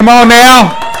Come on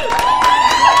now.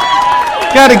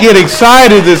 Got to get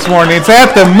excited this morning. It's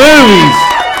at the movies.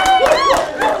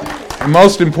 And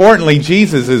most importantly,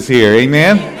 Jesus is here.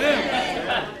 Amen.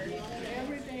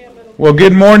 Well,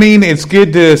 good morning. It's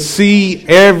good to see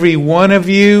every one of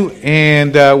you.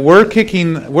 And we're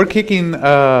kicking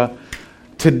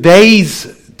today's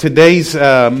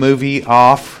movie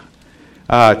off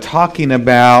talking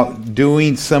about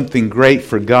doing something great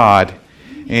for God.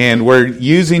 And we're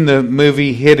using the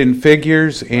movie Hidden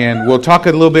Figures, and we'll talk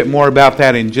a little bit more about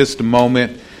that in just a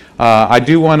moment. I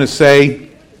do want to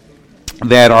say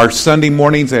that our Sunday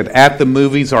mornings at the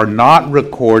movies are not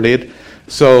recorded,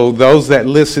 so those that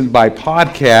listen by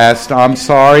podcast, I'm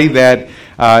sorry that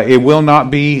it will not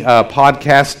be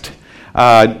podcast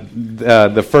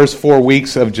the first 4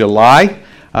 weeks of July.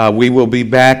 We will be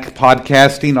back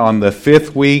podcasting on the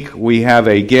 5th week. We have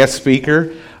a guest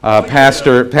speaker.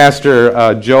 Pastor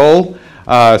Joel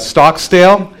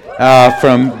Stockstill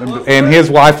and his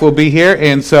wife will be here,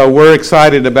 and so we're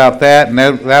excited about that. And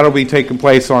that'll be taking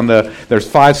place on there's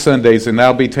 5 Sundays, and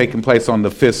that'll be taking place on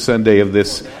the 5th Sunday of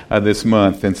this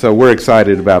month. And so we're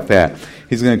excited about that.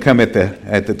 He's going to come at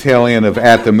the tail end of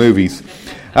At the Movies.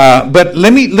 But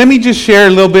let me just share a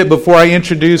little bit before I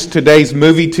introduce today's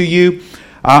movie to you.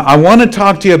 I want to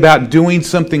talk to you about doing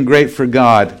something great for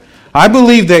God. I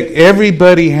believe that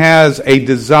everybody has a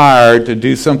desire to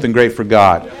do something great for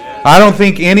God. I don't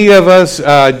think any of us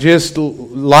just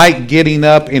like getting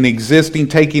up and existing,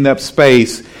 taking up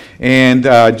space, and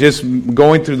just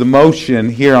going through the motion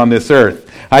here on this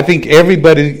earth. I think every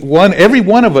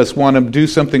one of us want to do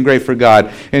something great for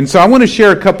God. And so I want to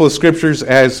share a couple of scriptures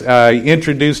as I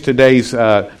introduce today's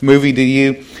movie to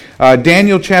you.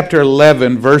 Daniel chapter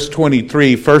 11, verse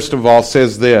 23, first of all,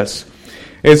 says this.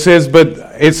 It says,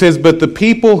 but the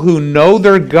people who know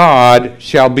their God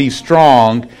shall be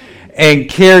strong and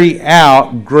carry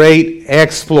out great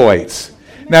exploits.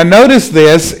 Now notice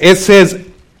this. It says,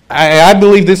 I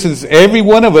believe this is every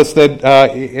one of us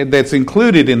that's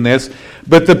included in this,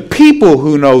 but the people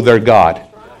who know their God.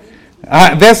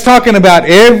 That's talking about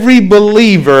every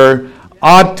believer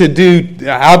ought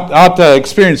to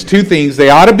experience two things. They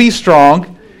ought to be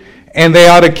strong, and they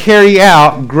ought to carry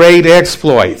out great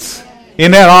exploits.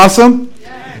 Isn't that awesome?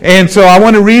 And so I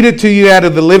want to read it to you out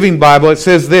of the Living Bible. It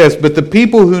says this, but the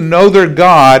people who know their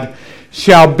God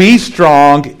shall be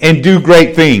strong and do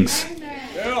great things.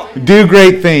 Do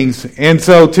great things. And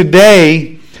so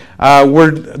today,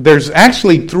 there's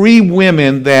actually 3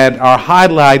 women that are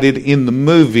highlighted in the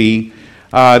movie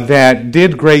that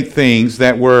did great things,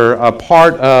 that were a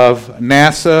part of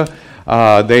NASA.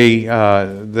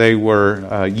 They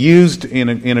were used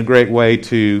in a great way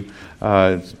to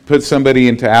put somebody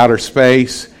into outer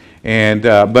space,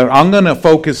 but I'm going to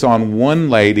focus on one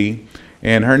lady,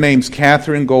 and her name's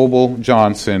Katherine Goebel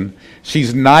Johnson.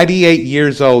 She's 98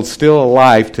 years old, still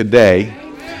alive today,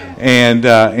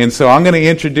 and so I'm going to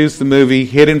introduce the movie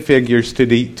Hidden Figures to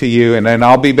you, and then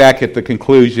I'll be back at the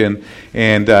conclusion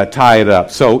and tie it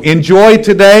up. So enjoy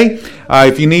today.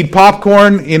 If you need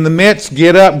popcorn in the midst,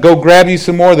 get up, go grab you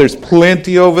some more. There's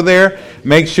plenty over there.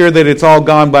 Make sure that it's all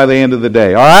gone by the end of the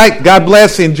day. All right? God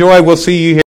bless. Enjoy. We'll see you here.